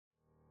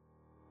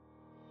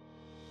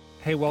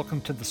Hey, welcome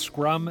to The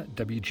Scrum,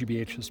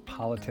 WGBH's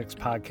Politics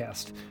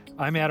Podcast.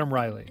 I'm Adam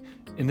Riley.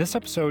 In this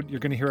episode, you're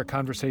going to hear a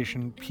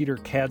conversation Peter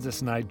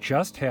Kadzis and I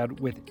just had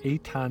with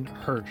Eitan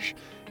Hersh.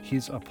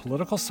 He's a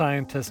political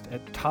scientist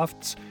at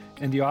Tufts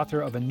and the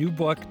author of a new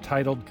book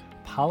titled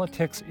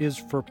Politics is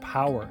for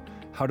Power: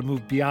 How to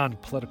Move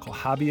Beyond Political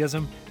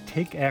Hobbyism,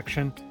 Take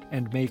Action,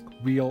 and Make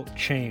Real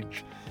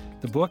Change.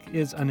 The book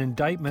is an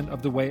indictment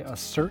of the way a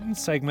certain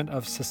segment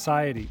of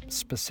society,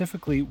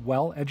 specifically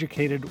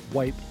well-educated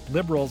white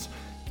liberals,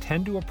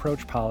 tend to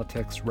approach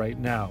politics right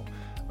now.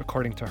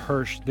 According to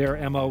Hersh,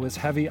 their MO is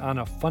heavy on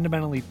a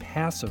fundamentally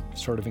passive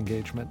sort of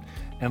engagement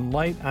and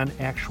light on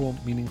actual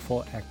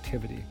meaningful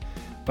activity.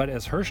 But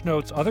as Hersh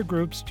notes, other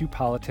groups do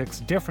politics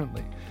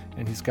differently,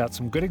 and he's got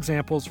some good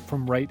examples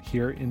from right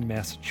here in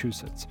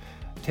Massachusetts.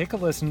 Take a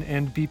listen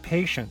and be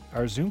patient.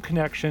 Our Zoom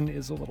connection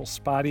is a little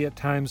spotty at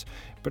times,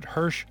 but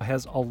Hersh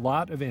has a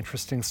lot of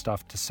interesting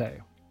stuff to say.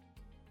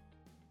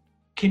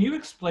 Can you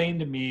explain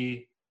to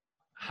me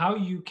how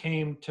you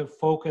came to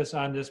focus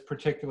on this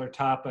particular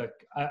topic?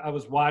 I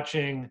was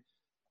watching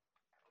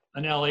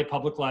an LA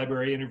Public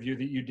Library interview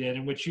that you did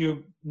in which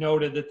you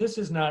noted that this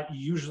is not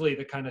usually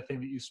the kind of thing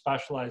that you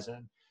specialize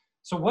in.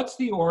 So what's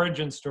the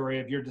origin story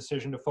of your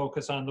decision to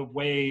focus on the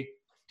way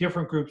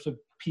different groups of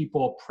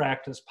people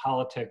practice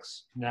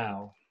politics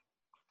now?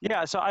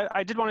 Yeah, so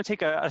I did want to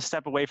take a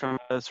step away from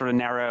the sort of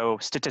narrow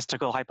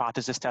statistical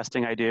hypothesis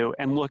testing I do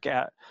and look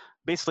at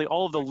basically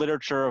all of the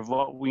literature of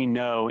what we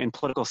know in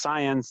political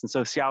science and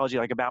sociology,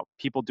 like about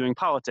people doing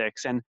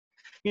politics. And,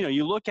 you know,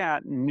 you look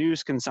at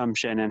news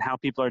consumption and how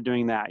people are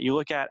doing that. You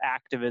look at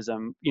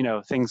activism, you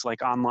know, things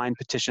like online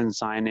petition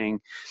signing.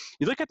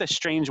 You look at the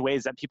strange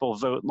ways that people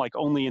vote, like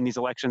only in these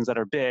elections that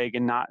are big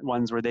and not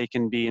ones where they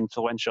can be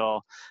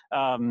influential.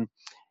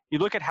 You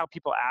look at how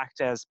people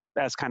act as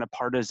kind of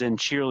partisan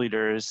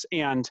cheerleaders.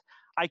 And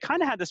I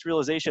kind of had this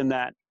realization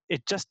that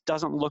it just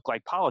doesn't look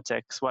like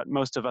politics, what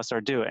most of us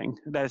are doing.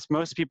 That is,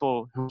 most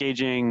people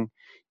engaging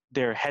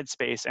their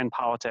headspace in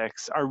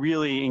politics are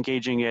really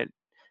engaging it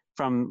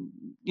from,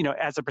 you know,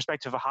 as a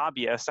perspective of a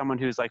hobbyist, someone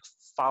who's like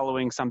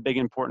following some big,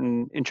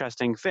 important,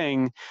 interesting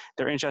thing.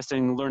 They're interested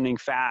in learning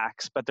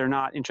facts, but they're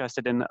not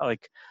interested in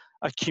like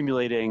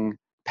accumulating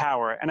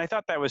power. And I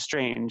thought that was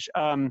strange.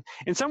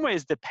 In some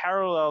ways, the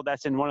parallel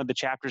that's in one of the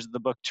chapters of the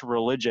book to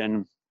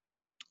religion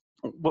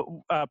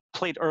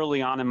played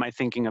early on in my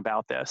thinking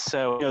about this.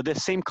 So, you know,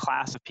 this same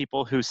class of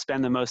people who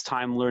spend the most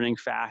time learning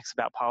facts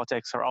about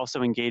politics are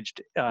also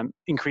engaged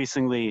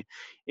increasingly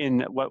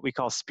in what we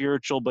call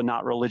spiritual but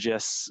not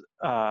religious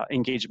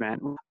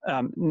engagement,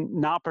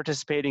 not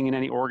participating in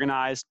any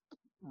organized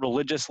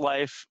religious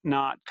life,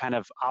 not kind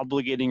of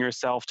obligating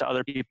yourself to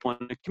other people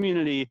in the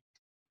community,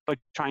 but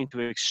trying to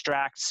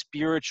extract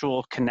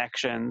spiritual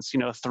connections, you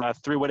know,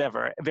 through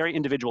whatever, very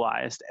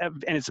individualized.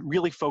 And it's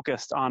really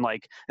focused on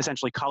like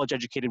essentially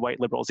college-educated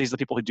white liberals. These are the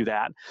people who do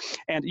that.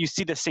 And you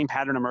see the same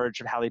pattern emerge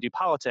of how they do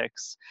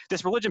politics.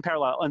 This religion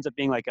parallel ends up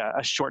being like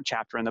a short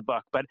chapter in the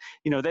book, but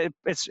you know,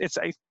 it's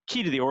a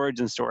key to the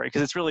origin story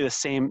because it's really the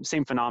same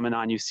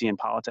phenomenon you see in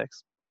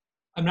politics.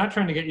 I'm not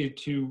trying to get you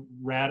to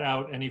rat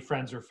out any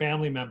friends or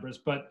family members,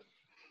 but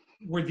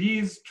were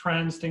these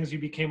trends things you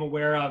became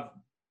aware of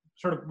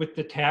sort of with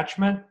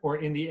detachment or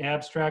in the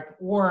abstract,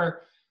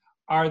 or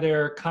are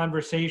there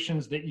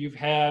conversations that you've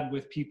had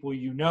with people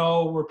you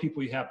know or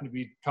people you happen to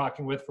be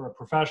talking with for a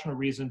professional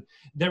reason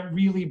that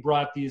really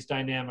brought these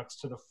dynamics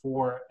to the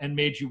fore and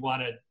made you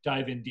want to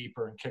dive in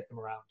deeper and kick them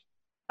around?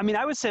 I mean,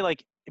 I would say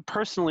like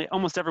personally,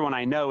 almost everyone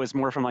I know is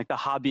more from like the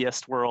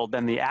hobbyist world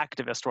than the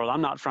activist world.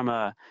 I'm not from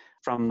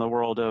the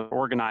world of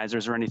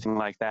organizers or anything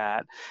like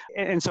that.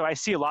 And so I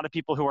see a lot of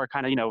people who are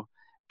kind of, you know,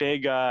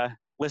 big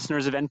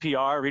listeners of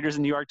NPR, readers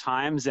of New York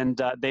Times, and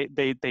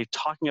they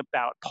talking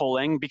about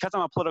polling. Because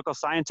I'm a political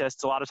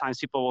scientist, a lot of times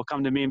people will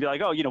come to me and be like,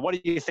 oh, you know, what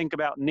do you think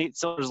about Nate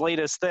Silver's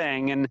latest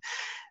thing? And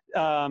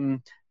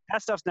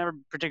that stuff's never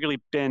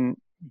particularly been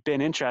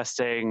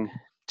interesting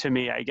to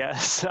me, I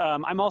guess.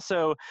 I'm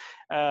also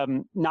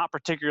not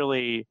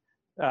particularly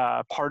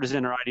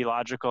partisan or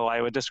ideological. I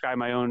would describe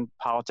my own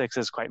politics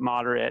as quite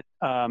moderate.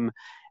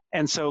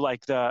 And so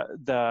like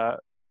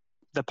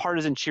the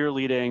partisan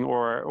cheerleading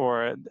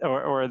or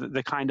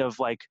the kind of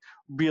like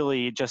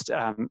really just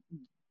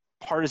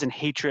partisan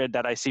hatred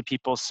that I see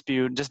people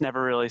spew just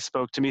never really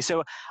spoke to me.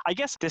 So I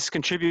guess this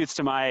contributes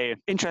to my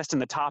interest in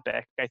the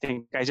topic. I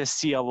think I just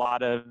see a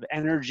lot of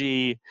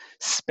energy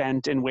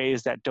spent in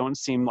ways that don't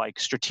seem like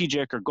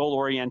strategic or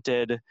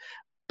goal-oriented,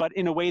 but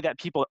in a way that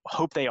people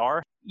hope they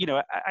are. You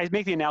know, I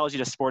make the analogy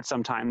to sports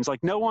sometimes.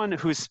 Like no one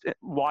who's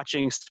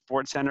watching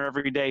SportsCenter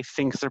every day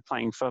thinks they're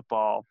playing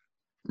football.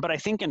 But I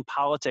think in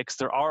politics,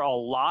 there are a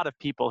lot of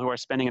people who are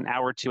spending an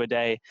hour or two a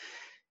day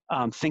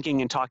thinking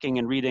and talking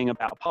and reading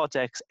about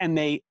politics, and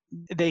they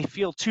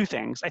feel two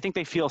things. I think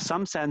they feel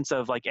some sense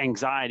of like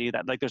anxiety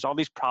that like there's all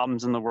these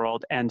problems in the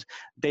world and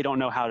they don't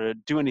know how to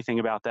do anything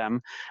about them.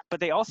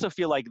 But they also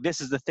feel like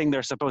this is the thing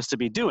they're supposed to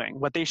be doing.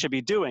 What they should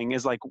be doing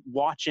is like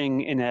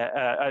watching in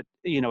a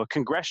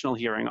congressional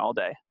hearing all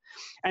day.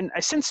 And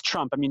since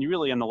Trump, I mean,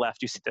 really on the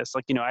left, you see this,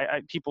 like,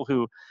 people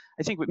who,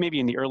 I think maybe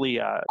in the early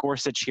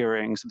Gorsuch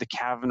hearings, the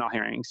Kavanaugh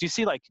hearings, you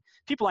see like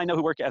people I know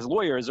who work as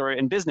lawyers or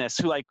in business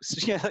who like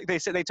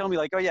they tell me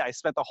like, oh yeah, I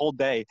spent the whole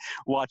day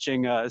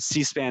watching a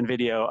C-SPAN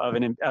video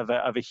of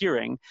a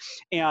hearing,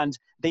 and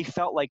they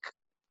felt like,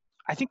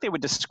 I think they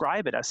would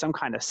describe it as some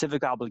kind of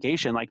civic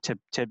obligation, like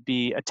to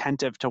be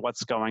attentive to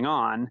what's going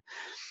on.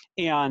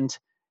 And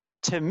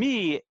to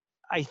me,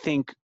 I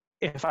think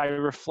if I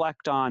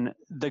reflect on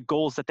the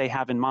goals that they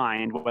have in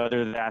mind,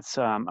 whether that's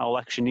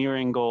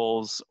electioneering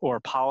goals or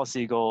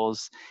policy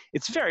goals,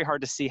 it's very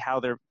hard to see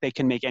how they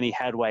can make any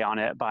headway on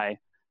it by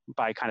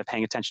kind of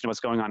paying attention to what's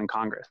going on in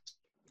Congress.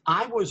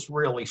 I was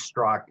really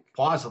struck,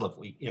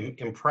 positively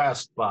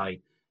impressed by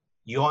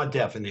your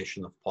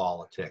definition of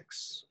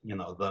politics,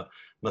 the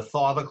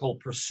methodical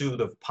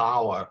pursuit of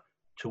power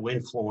to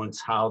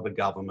influence how the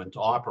government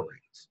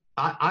operates.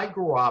 I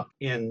grew up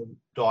in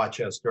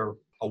Dorchester,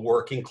 a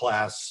working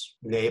class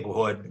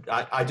neighborhood.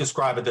 I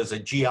describe it as a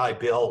GI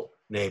Bill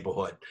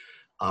neighborhood,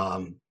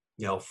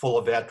 full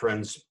of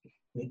veterans,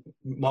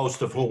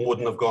 most of whom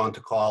wouldn't have gone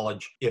to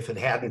college if it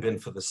hadn't been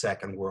for the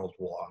Second World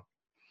War.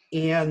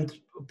 And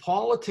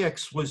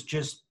politics was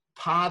just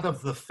part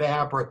of the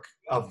fabric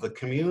of the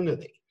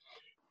community.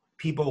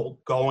 People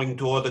going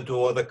door to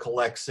door to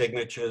collect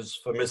signatures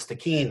for Mr.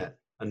 Keenan,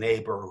 a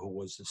neighbor who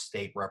was a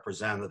state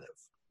representative,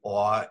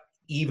 or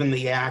even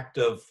the act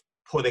of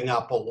putting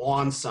up a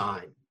lawn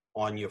sign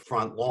on your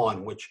front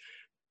lawn, which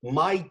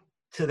might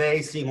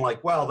today seem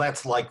like, well,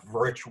 that's like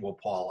virtual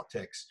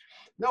politics.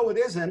 No, it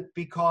isn't,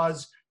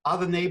 because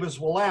other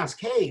neighbors will ask,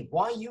 hey,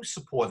 why are you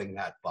supporting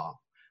that bum?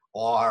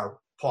 Or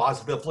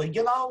positively,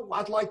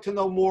 I'd like to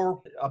know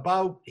more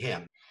about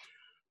him.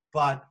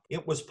 But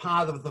it was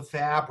part of the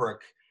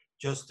fabric,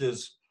 just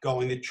as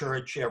going to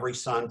church every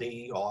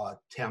Sunday or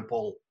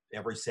temple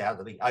every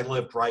Saturday. I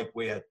lived right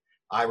where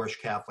Irish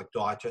Catholic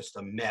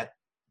Dorchester met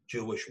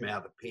Jewish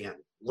Mattapian,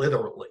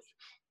 literally.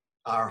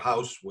 Our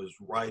house was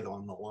right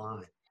on the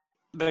line.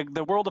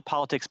 The world of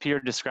politics Peter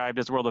described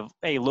as a world of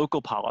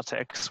local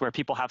politics, where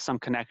people have some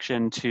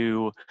connection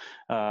to,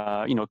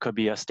 it could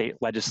be a state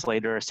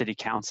legislator, a city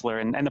councilor,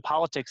 and the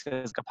politics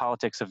is the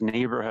politics of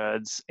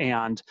neighborhoods.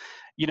 And,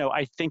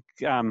 I think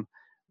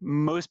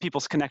most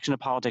people's connection to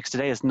politics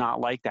today is not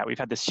like that. We've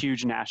had this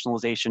huge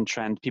nationalization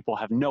trend. People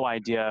have no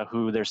idea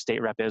who their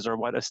state rep is or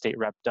what a state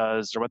rep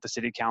does or what the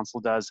city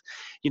council does.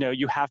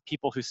 You have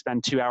people who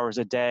spend 2 hours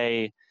a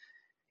day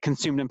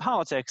consumed in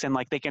politics, and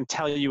like they can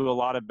tell you a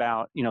lot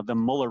about the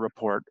Mueller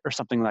report or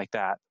something like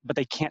that, but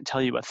they can't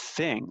tell you a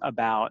thing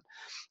about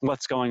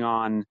what's going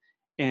on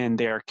in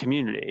their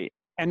community.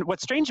 And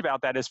what's strange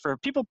about that is, for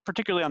people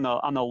particularly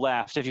on the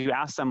left, if you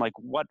ask them like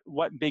what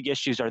big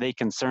issues are they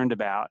concerned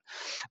about,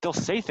 they'll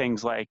say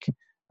things like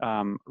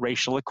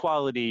racial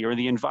equality or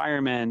the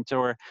environment,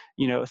 or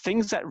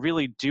things that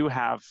really do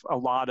have a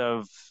lot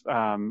of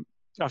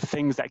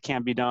things that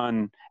can be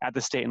done at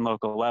the state and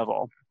local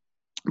level.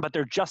 But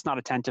they're just not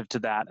attentive to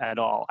that at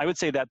all. I would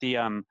say that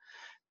the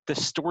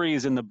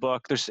stories in the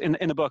book, there's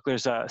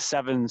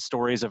 7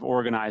 stories of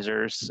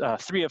organizers,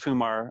 3 of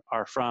whom are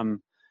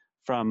from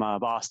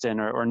Boston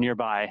or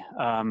nearby,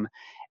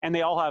 and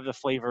they all have the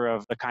flavor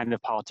of the kind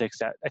of politics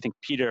that I think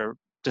Peter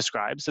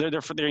describes. So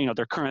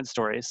they're current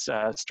stories,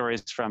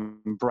 stories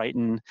from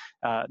Brighton,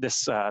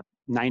 this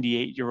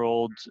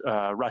 98-year-old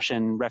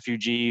Russian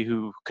refugee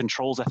who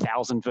controls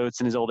 1,000 votes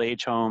in his old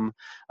age home,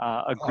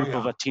 a group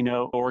of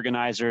Latino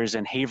organizers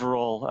in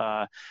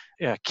Haverhill,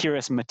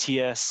 Kiris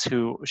Matias,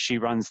 who she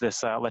runs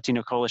this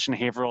Latino coalition in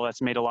Haverhill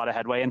that's made a lot of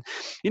headway. And,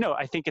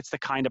 I think it's the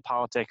kind of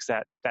politics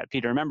that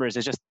Peter remembers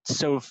is just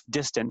so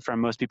distant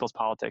from most people's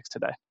politics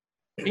today.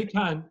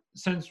 Eitan,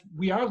 since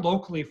we are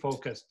locally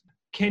focused,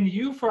 can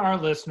you, for our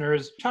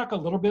listeners, talk a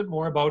little bit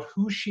more about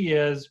who she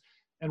is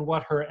and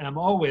what her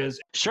MO is?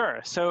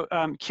 Sure. So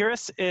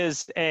Kiris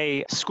is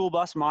a school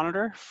bus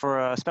monitor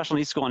for a special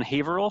needs school in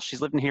Haverhill. She's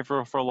lived in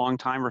Haverhill for a long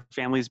time. Her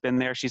family's been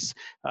there. She's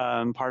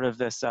part of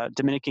this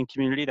Dominican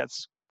community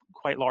that's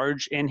quite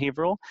large in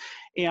Haverhill.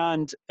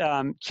 And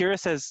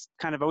Kiris has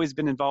kind of always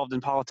been involved in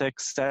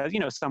politics,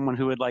 someone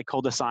who would like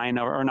hold a sign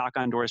or knock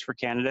on doors for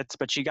candidates.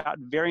 But she got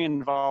very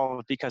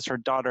involved because her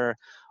daughter,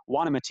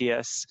 Juana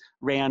Matias,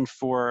 ran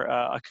for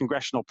a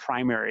congressional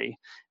primary.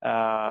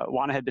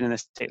 Juana had been in the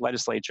state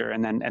legislature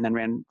and then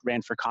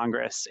ran for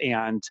Congress.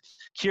 And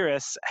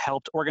Kiris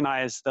helped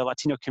organize the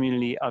Latino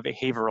community of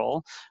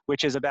Haverhill,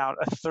 which is about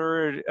a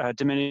third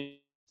Dominican,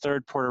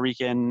 third Puerto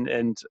Rican,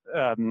 and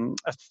a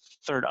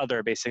third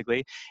other,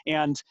 basically.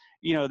 And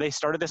they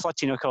started this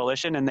Latino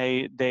coalition, and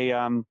they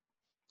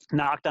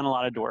knocked on a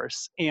lot of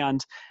doors.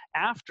 And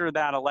after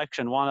that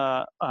election,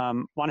 Juana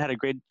had a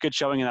good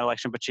showing in that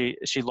election, but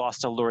she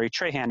lost to Lori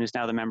Trahan, who's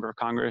now the member of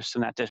Congress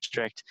in that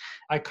district.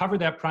 I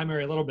covered that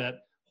primary a little bit.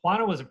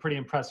 Juana was a pretty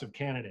impressive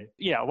candidate.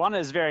 Yeah, Juana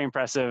is very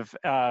impressive.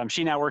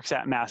 She now works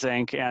at Mass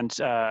Inc., and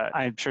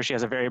I'm sure she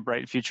has a very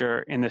bright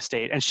future in the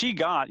state. And she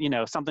got,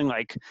 something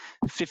like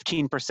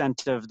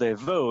 15% of the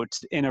vote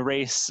in a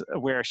race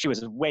where she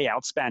was way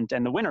outspent,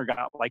 and the winner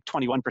got like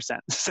 21%.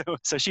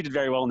 So she did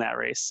very well in that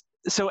race.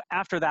 So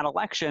after that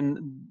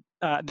election,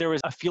 there was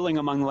a feeling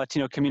among the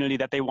Latino community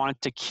that they wanted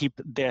to keep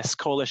this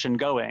coalition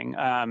going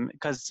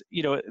because,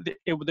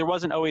 there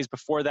wasn't always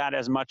before that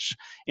as much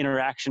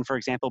interaction, for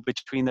example,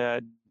 between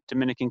the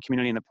Dominican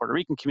community and the Puerto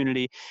Rican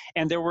community.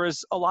 And there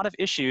was a lot of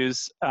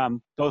issues,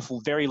 both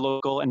very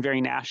local and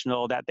very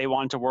national, that they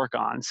wanted to work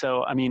on.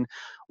 So, I mean,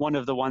 one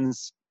of the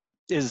ones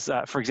is,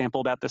 for example,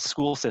 about the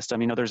school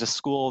system. There's a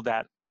school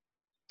that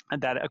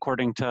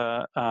according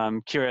to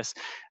Curious,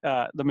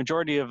 the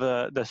majority of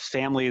the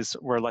families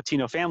were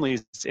Latino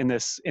families in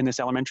this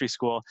elementary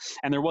school,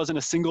 and there wasn't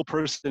a single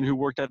person who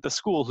worked at the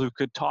school who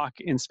could talk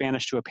in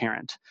Spanish to a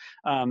parent.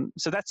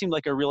 So that seemed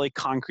like a really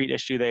concrete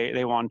issue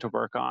they wanted to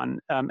work on.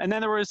 And then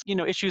there was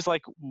issues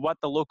like what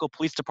the local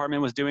police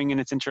department was doing in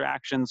its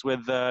interactions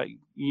with the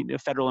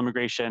Federal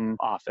Immigration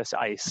Office,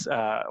 ICE,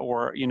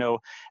 or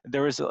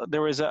there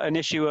was an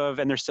issue of,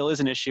 and there still is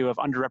an issue of,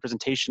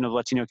 underrepresentation of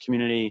Latino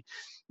community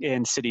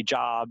in city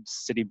jobs,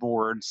 city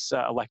boards,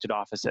 elected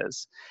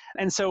offices.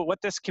 And so what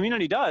this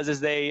community does is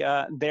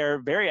they're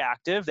very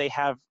active.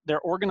 They're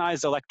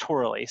organized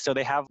electorally, so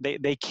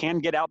they can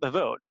get out the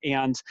vote,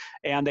 and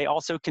they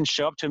also can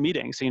show up to a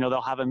meeting. So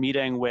they'll have a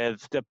meeting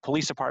with the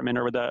police department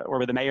or with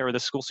the mayor or the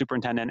school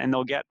superintendent, and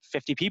they'll get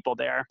 50 people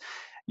there.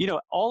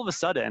 All of a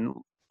sudden,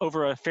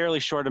 over a fairly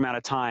short amount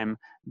of time,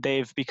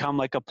 they've become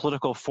like a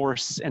political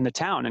force in the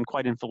town and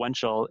quite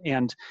influential.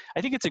 And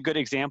I think it's a good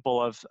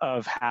example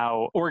of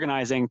how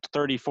organizing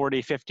 30,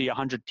 40, 50,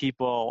 100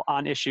 people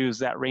on issues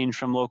that range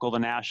from local to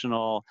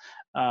national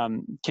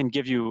can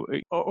give you,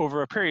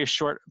 over a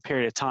short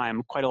period of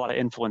time, quite a lot of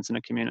influence in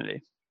a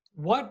community.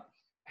 What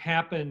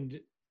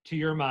happened, to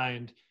your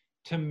mind,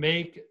 to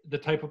make the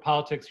type of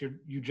politics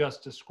you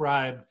just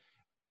described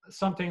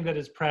something that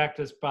is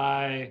practiced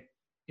by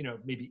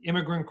maybe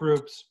immigrant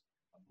groups,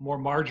 more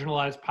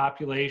marginalized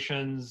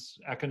populations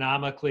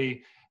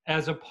economically,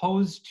 as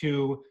opposed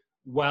to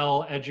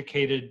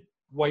well-educated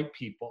white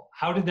people?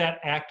 How did that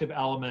active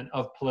element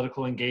of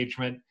political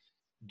engagement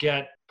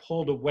get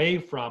pulled away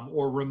from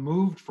or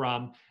removed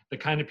from the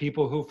kind of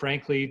people who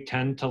frankly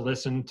tend to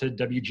listen to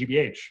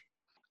WGBH?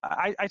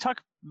 I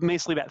talk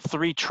basically about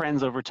three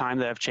trends over time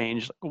that have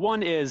changed.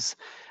 One is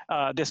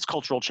this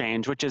cultural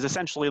change, which is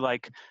essentially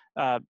like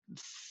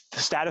the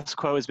status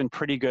quo has been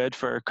pretty good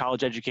for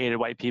college-educated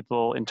white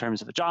people in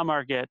terms of the job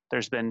market.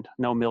 There's been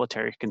no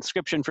military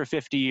conscription for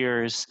 50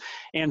 years.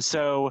 And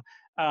so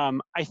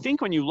I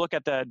think when you look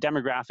at the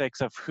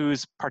demographics of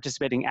who's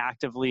participating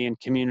actively in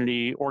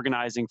community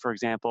organizing, for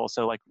example,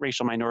 so like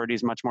racial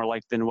minorities much more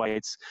likely than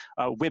whites,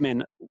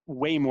 women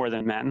way more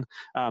than men,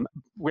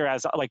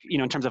 whereas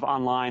in terms of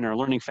online or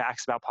learning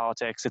facts about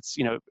politics, it's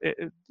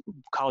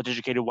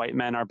college-educated white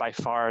men are by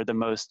far the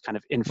most kind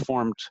of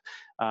informed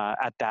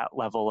at that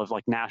level of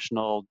like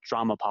national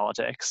drama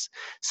politics.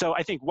 So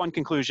I think one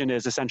conclusion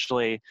is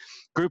essentially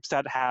groups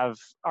that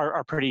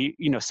are pretty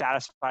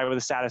satisfied with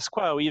the status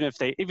quo, even if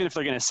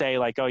they're going to say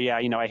like, oh yeah,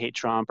 I hate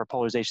Trump, or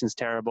polarization's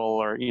terrible,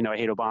 or I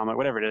hate Obama,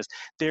 whatever it is,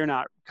 they're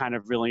not kind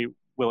of really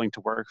willing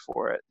to work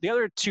for it. The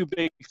other two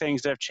big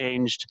things that have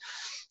changed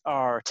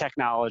are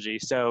technology.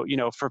 So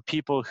for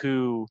people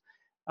who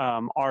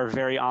are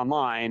very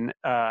online,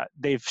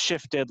 they've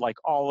shifted like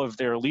all of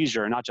their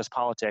leisure, not just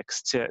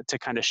politics, to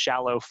kind of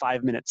shallow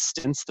 5-minute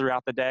stints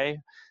throughout the day.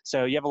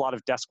 So you have a lot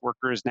of desk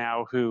workers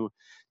now who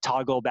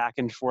toggle back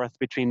and forth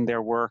between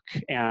their work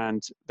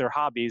and their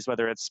hobbies,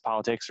 whether it's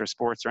politics or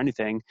sports or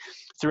anything,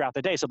 throughout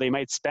the day. So they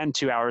might spend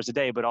 2 hours a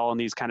day, but all in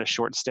these kind of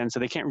short stints. So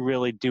they can't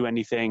really do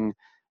anything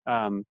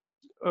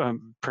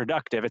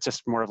productive. It's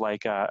just more of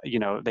like,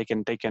 they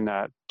can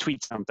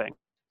tweet something.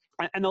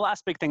 And the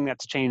last big thing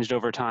that's changed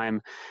over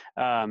time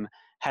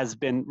has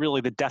been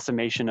really the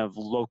decimation of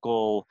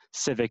local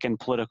civic and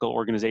political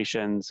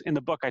organizations. In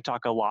the book, I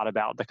talk a lot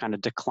about the kind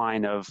of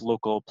decline of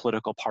local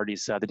political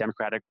parties, the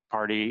Democratic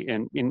Party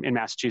in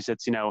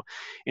Massachusetts.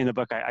 In the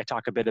book, I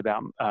talk a bit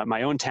about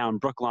my own town,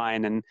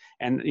 Brookline, and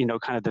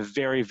kind of the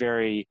very,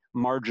 very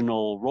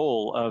marginal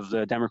role of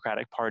the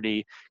Democratic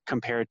Party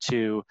compared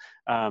to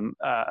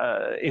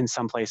in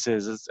some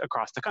places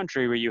across the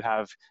country where you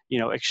have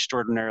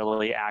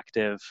extraordinarily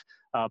active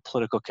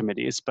political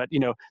committees. But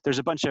there's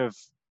a bunch of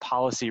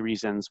policy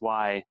reasons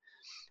why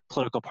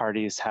political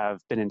parties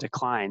have been in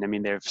decline. I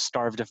mean, they've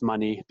starved of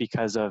money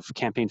because of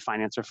campaign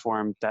finance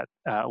reform that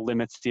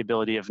limits the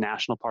ability of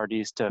national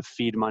parties to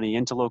feed money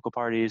into local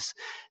parties.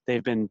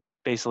 They've been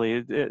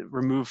basically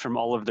removed from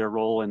all of their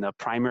role in the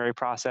primary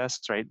process,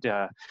 right?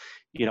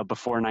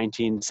 Before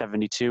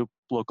 1972,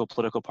 local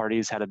political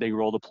parties had a big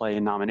role to play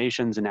in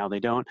nominations, and now they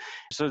don't.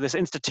 So this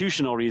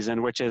institutional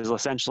reason, which is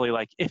essentially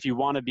like, if you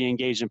want to be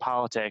engaged in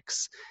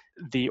politics,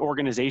 the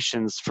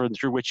organizations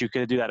through which you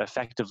could do that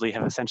effectively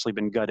have essentially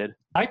been gutted.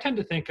 I tend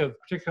to think of,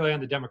 particularly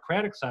on the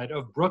Democratic side,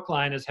 of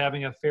Brookline as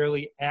having a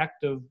fairly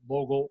active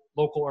local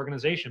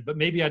organization, but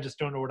maybe I just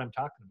don't know what I'm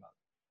talking about.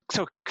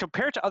 So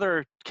compared to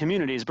other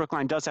communities,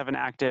 Brookline does have an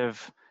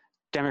active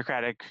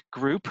Democratic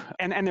group,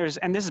 and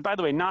this is, by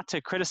the way, not to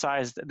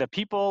criticize the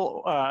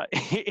people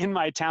in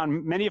my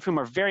town, many of whom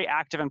are very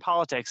active in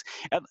politics.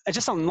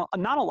 Just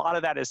not a lot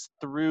of that is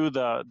through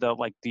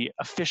the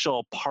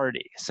official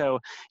party. So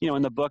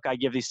in the book I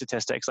give these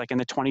statistics. Like in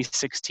the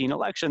 2016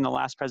 election, the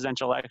last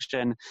presidential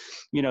election,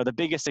 the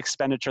biggest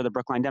expenditure the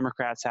Brookline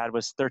Democrats had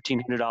was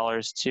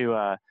 $1,300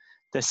 to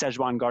the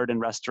Szechuan Garden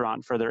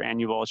restaurant for their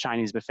annual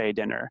Chinese buffet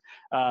dinner.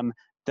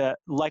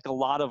 Like a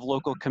lot of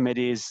local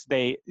committees,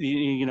 they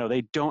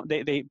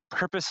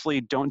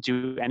purposefully don't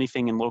do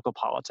anything in local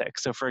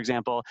politics. So for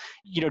example,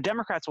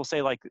 Democrats will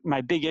say, like, my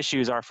big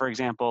issues are, for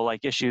example,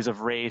 like issues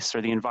of race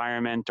or the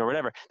environment or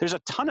whatever. There's a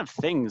ton of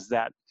things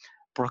that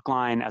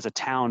Brookline as a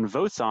town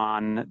votes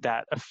on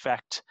that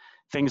affect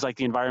things like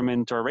the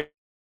environment or race.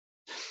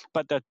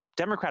 But the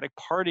Democratic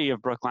Party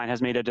of Brookline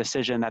has made a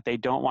decision that they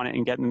don't want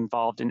to get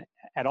involved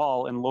at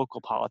all in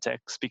local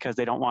politics, because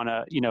they don't want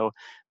to,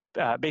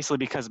 basically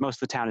because most of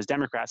the town is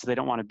Democrat, so they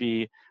don't want to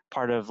be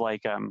part of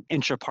like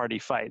intra-party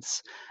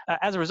fights.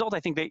 As a result, I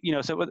think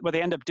so what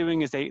they end up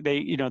doing is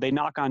they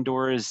knock on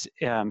doors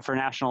for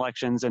national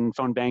elections and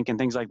phone bank and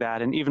things like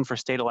that, and even for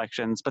state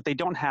elections, but they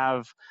don't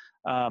have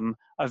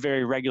a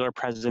very regular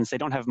presence. They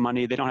don't have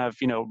money. They don't have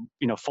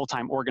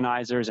full-time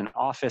organizers and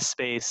office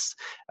space.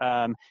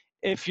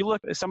 If you look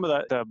at some of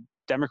the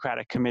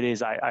Democratic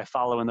committees I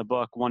follow in the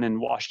book, one in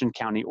Washington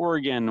County,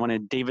 Oregon, one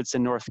in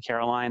Davidson, North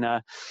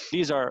Carolina.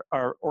 These are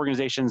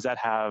organizations that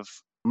have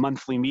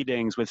monthly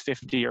meetings with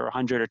 50 or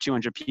 100 or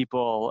 200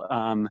 people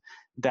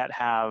that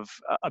have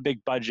a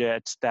big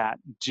budget, that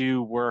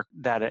do work,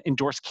 that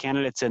endorse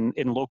candidates in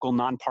local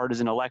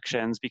nonpartisan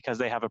elections because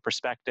they have a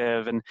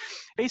perspective. And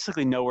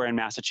basically nowhere in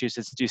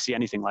Massachusetts do you see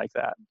anything like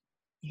that.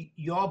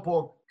 Your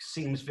book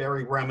seems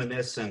very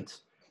reminiscent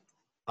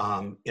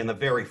in a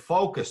very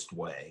focused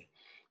way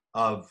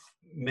of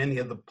many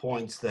of the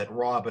points that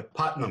Robert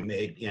Putnam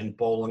made in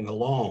Bowling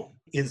Alone.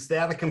 Is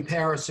that a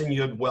comparison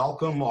you'd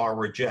welcome or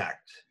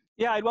reject?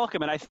 Yeah, I'd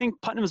welcome it. I think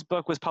Putnam's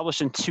book was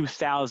published in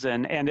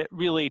 2000, and it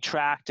really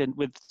tracked, and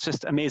with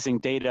just amazing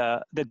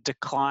data, the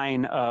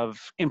decline of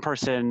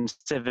in-person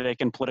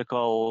civic and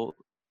political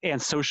and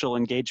social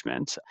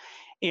engagement.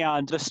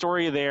 And the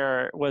story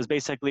there was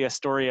basically a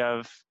story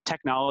of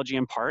technology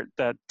in part,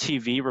 that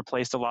TV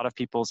replaced a lot of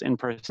people's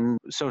in-person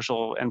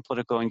social and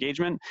political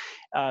engagement.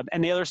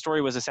 And the other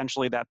story was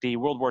essentially that the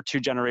World War II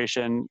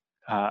generation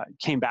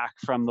came back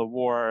from the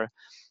war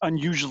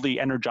unusually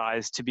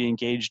energized to be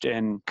engaged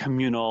in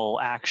communal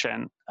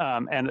action.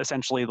 And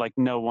essentially, like,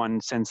 no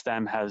one since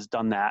then has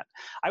done that.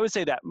 I would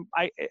say that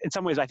in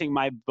some ways, I think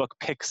my book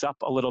picks up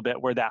a little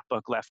bit where that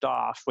book left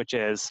off, which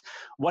is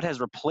what has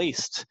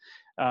replaced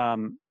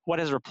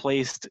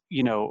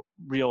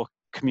real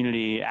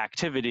community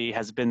activity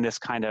has been this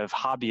kind of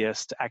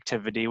hobbyist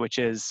activity, which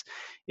is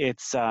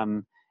it's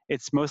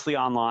mostly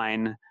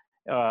online.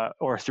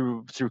 Or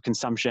through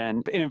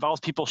consumption. It involves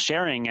people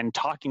sharing and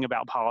talking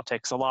about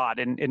politics a lot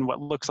in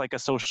what looks like a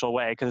social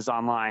way because it's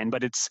online,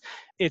 but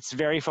it's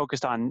very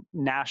focused on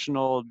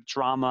national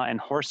drama and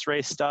horse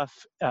race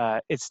stuff.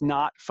 It's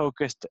not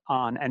focused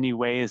on any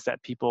ways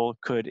that people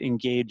could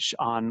engage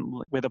on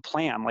with a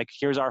plan. Like,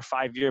 here's our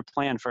 5-year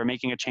plan for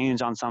making a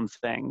change on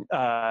something.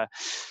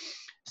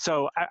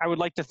 So I would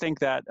like to think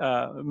that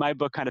my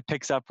book kind of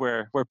picks up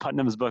where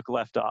Putnam's book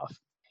left off.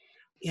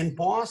 In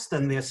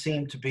Boston, there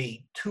seem to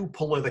be two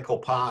political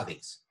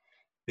parties.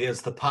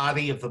 There's the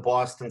party of the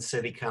Boston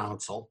City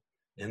Council,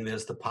 and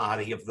there's the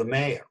party of the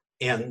mayor.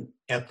 And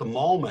at the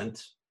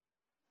moment,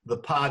 the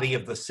party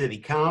of the City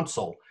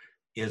Council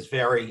is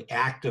very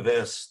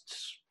activist,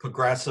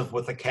 progressive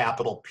with a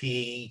capital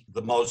P,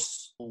 the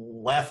most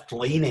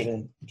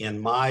left-leaning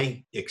in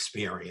my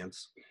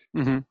experience.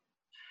 Mm-hmm.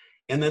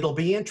 And it'll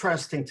be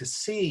interesting to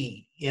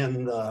see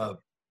in the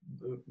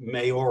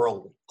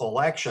mayoral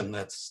election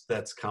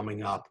that's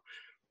coming up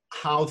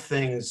how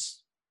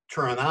things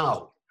turn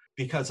out,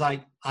 because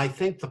I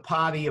think the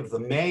party of the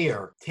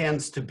mayor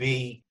tends to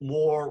be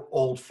more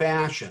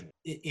old-fashioned.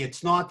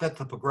 It's not that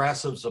the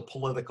progressives are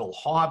political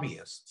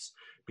hobbyists,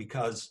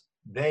 because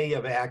they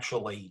have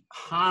actually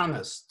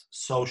harnessed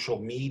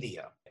social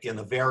media in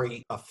a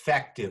very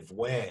effective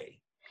way.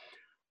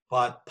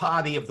 But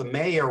party of the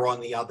mayor,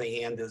 on the other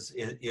hand,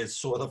 is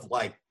sort of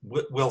like,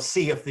 we'll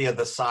see if they're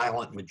the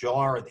silent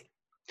majority.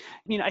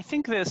 I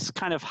think this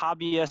kind of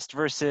hobbyist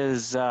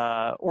versus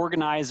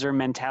organizer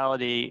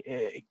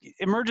mentality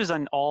emerges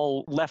on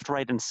all left,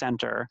 right, and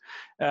center.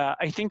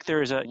 I think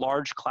there's a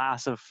large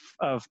class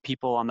of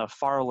people on the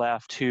far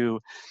left who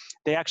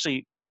they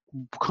actually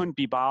couldn't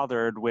be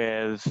bothered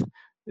with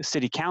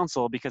city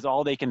council because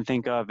all they can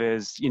think of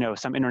is,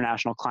 some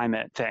international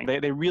climate thing.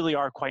 They really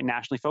are quite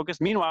nationally focused.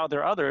 Meanwhile,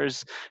 there are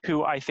others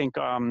who I think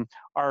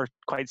are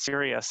quite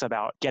serious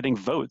about getting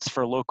votes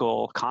for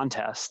local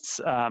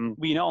contests.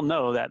 We all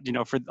know that,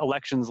 for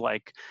elections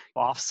like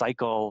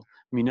off-cycle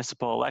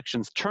municipal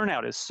elections,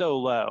 turnout is so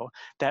low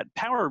that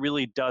power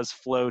really does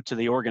flow to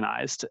the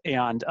organized.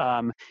 And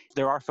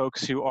there are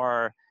folks who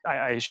are,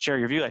 I share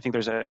your view. I think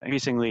there's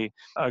increasingly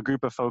a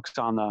group of folks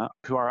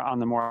who are on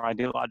the more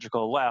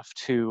ideological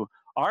left who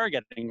are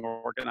getting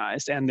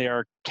organized and they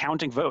are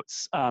counting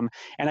votes. And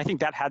I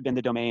think that had been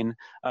the domain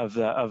of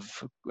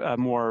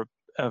more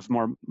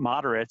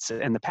moderates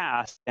in the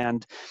past.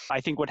 And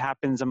I think what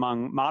happens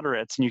among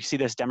moderates, and you see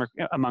this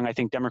among, I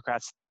think,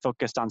 Democrats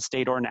focused on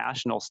state or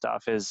national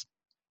stuff, is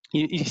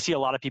you see a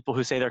lot of people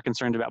who say they're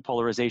concerned about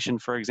polarization,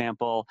 for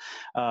example,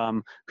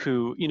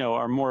 who,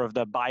 are more of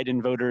the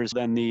Biden voters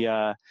than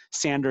the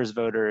Sanders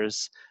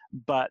voters.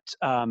 But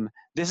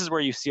this is where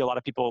you see a lot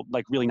of people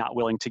like really not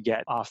willing to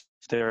get off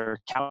their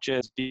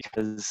couches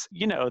because,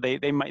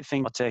 they might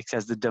think politics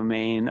as the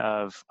domain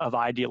of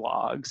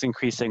ideologues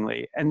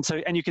increasingly. And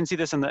you can see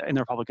this in the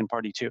Republican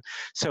Party too.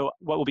 So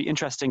what will be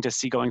interesting to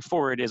see going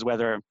forward is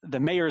whether the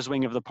mayor's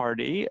wing of the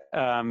party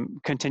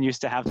continues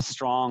to have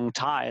strong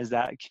ties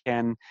that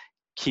can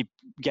keep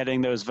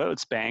getting those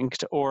votes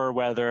banked, or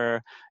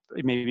whether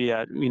maybe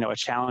a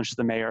challenge to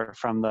the mayor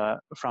from the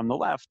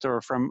left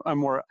or from a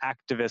more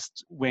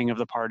activist wing of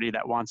the party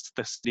that wants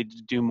the city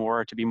to do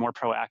more, to be more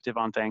proactive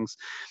on things,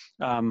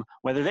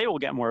 whether they will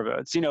get more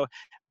votes.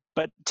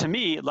 But to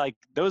me, like,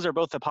 those are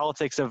both the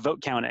politics of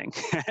vote counting.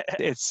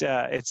 That's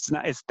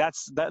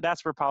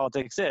where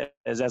politics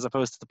is, as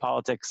opposed to the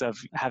politics of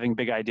having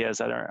big ideas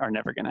that are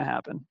never going to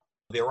happen.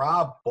 There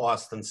are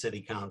Boston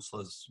city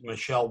councilors.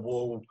 Michelle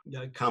Wu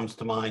comes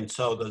to mind,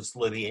 so does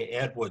Lydia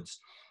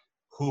Edwards,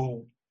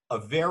 who are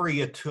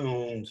very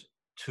attuned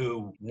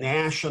to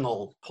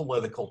national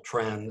political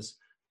trends,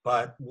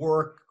 but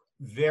work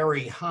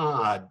very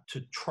hard to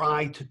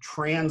try to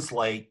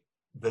translate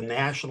the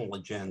national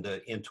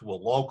agenda into a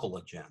local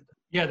agenda.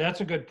 Yeah,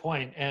 that's a good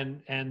point.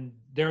 And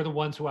they're the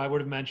ones who I would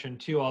have mentioned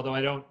too, although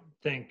I don't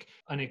think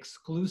an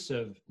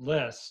exclusive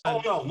list.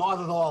 Oh, no, not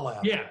at all,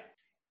 Adam. Yeah.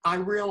 I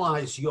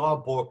realize your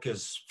book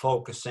is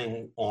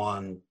focusing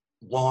on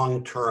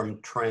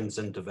long-term trends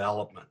and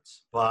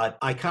developments, but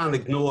I can't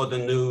ignore the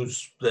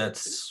news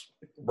that's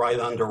right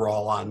under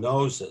all our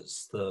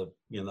noses, the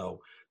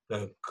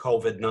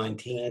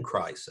COVID-19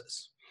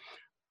 crisis.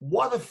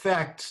 What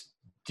effect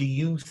do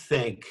you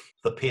think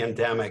the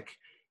pandemic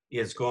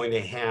is going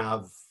to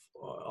have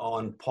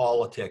on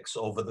politics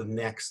over the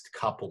next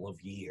couple of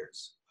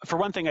years? For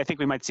one thing, I think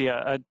we might see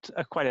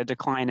quite a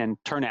decline in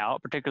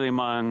turnout, particularly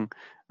among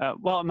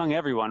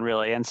everyone,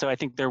 really. And so I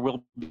think there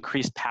will be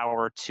increased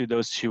power to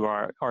those who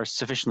are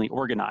sufficiently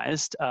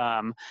organized.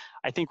 I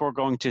think we're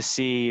going to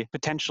see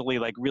potentially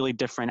like really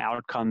different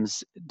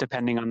outcomes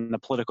depending on the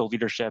political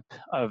leadership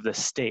of the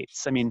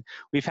states. I mean,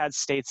 we've had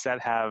states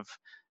that have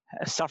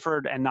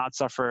suffered and not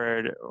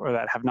suffered, or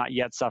that have not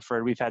yet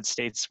suffered. We've had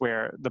states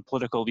where the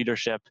political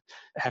leadership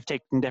have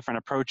taken different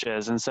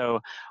approaches. And so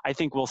I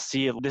think we'll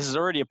see, this is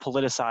already a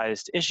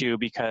politicized issue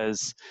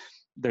because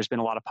there's been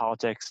a lot of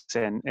politics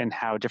in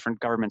how different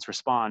governments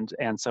respond.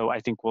 And so I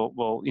think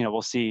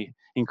we'll see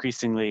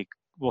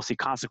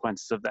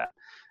consequences of that.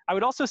 I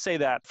would also say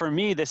that for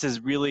me, this is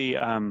really,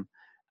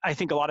 I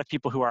think a lot of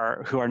people who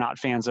are not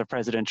fans of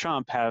President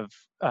Trump have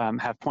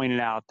pointed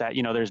out that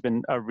there's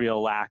been a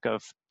real lack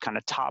of kind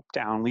of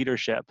top-down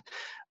leadership.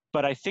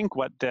 But I think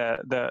what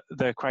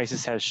the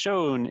crisis has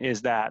shown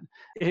is that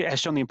it has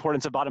shown the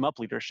importance of bottom-up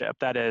leadership.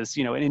 That is,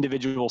 an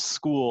individual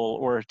school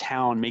or a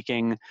town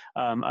making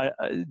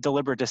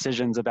deliberate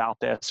decisions about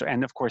this,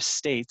 and of course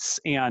states.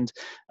 And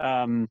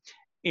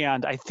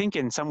I think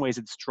in some ways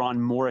it's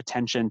drawn more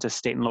attention to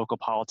state and local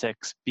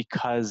politics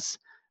because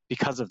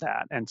of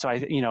that. And so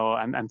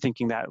I'm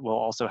thinking that will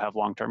also have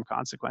long-term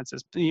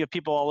consequences. You have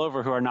people all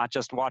over who are not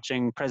just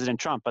watching President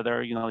Trump, but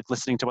they're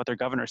listening to what their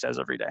governor says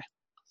every day.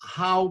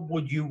 How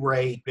would you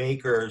rate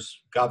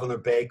Governor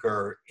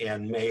Baker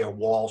and Mayor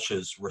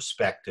Walsh's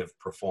respective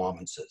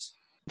performances?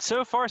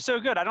 So far, so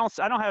good. I don't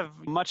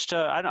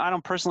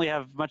personally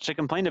have much to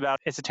complain about.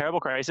 It's a terrible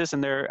crisis,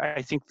 and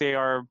I think they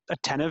are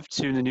attentive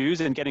to the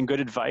news and getting good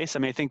advice. I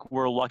mean, I think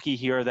we're lucky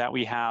here that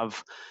we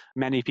have,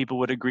 many people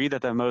would agree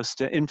that the most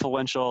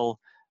influential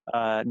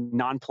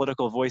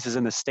non-political voices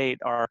in the state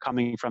are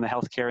coming from the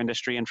healthcare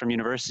industry and from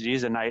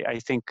universities. And I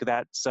think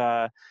that's,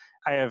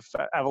 I have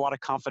a lot of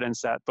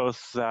confidence that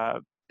both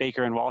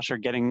Baker and Walsh are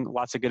getting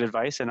lots of good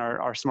advice and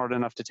are smart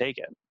enough to take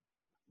it.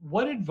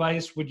 What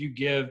advice would you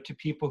give to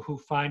people who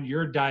find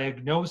your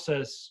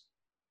diagnosis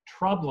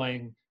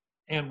troubling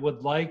and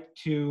would like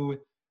to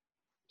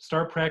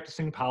start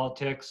practicing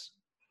politics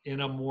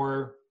in a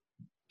more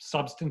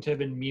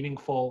substantive and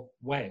meaningful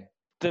way?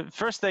 the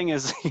first thing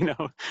is,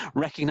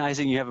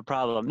 recognizing you have a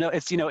problem. No,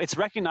 it's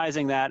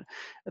recognizing that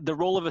the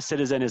role of a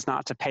citizen is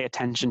not to pay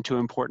attention to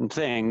important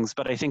things,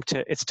 but I think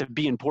it's to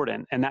be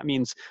important. And that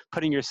means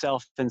putting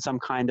yourself in some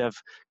kind of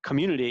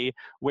community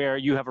where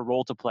you have a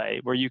role to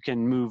play, where you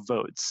can move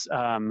votes.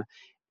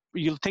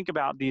 You think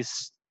about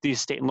these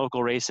state and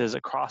local races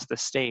across the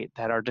state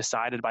that are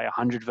decided by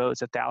 100 votes,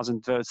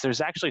 1,000 votes.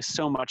 There's actually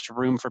so much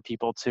room for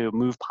people to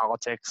move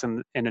politics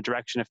in a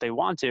direction if they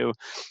want to.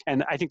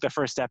 And I think the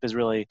first step is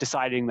really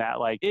deciding that,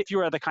 like, if you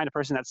are the kind of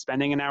person that's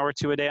spending an hour or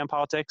two a day on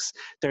politics,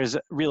 there's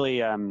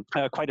really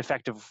quite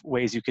effective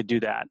ways you could do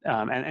that.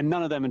 And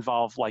none of them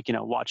involve,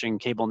 watching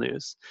cable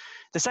news.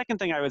 The second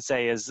thing I would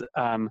say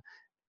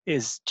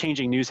is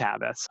changing news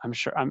habits.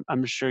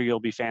 I'm sure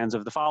you'll be fans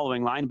of the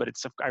following line, but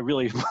I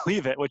really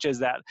believe it, which is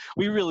that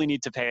we really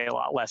need to pay a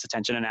lot less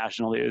attention to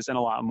national news and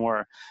a lot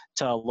more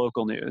to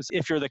local news.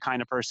 If you're the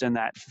kind of person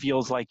that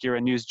feels like you're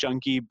a news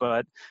junkie,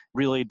 but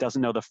really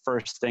doesn't know the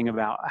first thing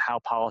about how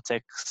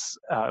politics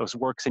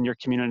works in your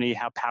community,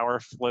 how power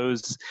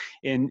flows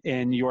in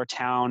your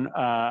town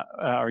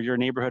or your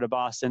neighborhood of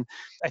Boston,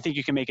 I think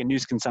you can make a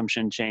news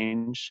consumption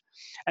change.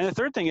 And the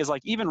third thing is,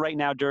 even right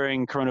now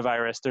during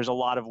coronavirus, there's a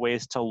lot of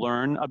ways to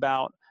learn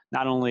about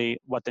not only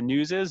what the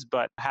news is,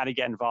 but how to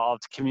get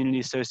involved. Community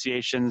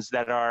associations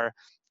that are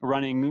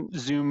running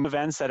Zoom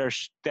events that are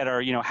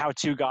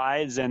how-to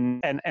guides and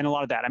a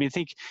lot of that. I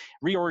think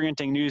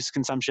reorienting news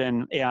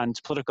consumption and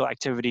political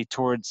activity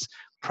towards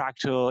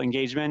practical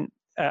engagement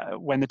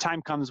when the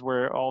time comes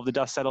where all of the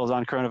dust settles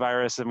on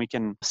coronavirus and we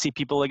can see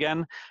people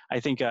again, I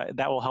think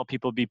that will help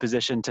people be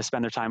positioned to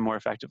spend their time more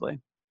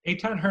effectively.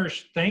 Eitan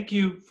Hersh, thank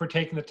you for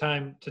taking the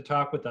time to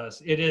talk with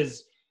us. It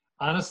is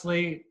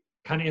honestly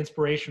kind of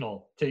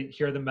inspirational to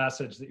hear the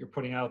message that you're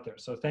putting out there.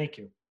 So thank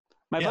you.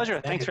 My pleasure.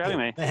 Thanks for having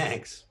me.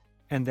 Thanks.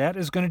 And that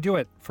is going to do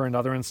it for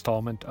another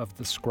installment of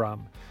The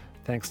Scrum.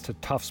 Thanks to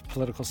Tufts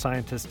political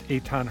scientist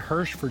Eitan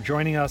Hersh for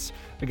joining us.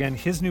 Again,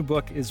 his new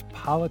book is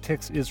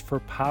Politics is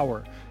for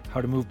Power: How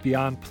to Move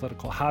Beyond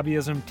Political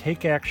Hobbyism,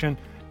 Take Action,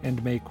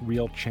 and Make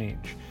Real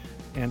Change.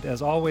 And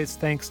as always,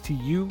 thanks to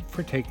you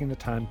for taking the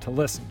time to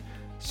listen.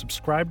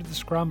 Subscribe to The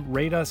Scrum,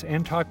 rate us,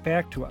 and talk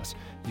back to us.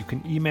 You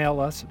can email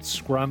us at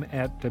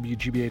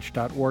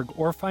scrum@wgbh.org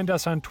or find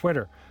us on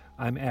Twitter.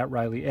 I'm at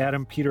Riley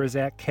Adam, Peter is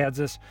at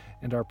Kadzis,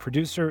 and our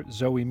producer,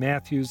 Zoe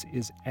Matthews,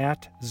 is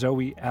at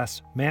Zoe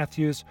S.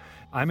 Matthews.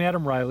 I'm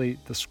Adam Riley.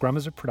 The Scrum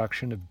is a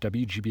production of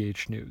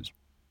WGBH News.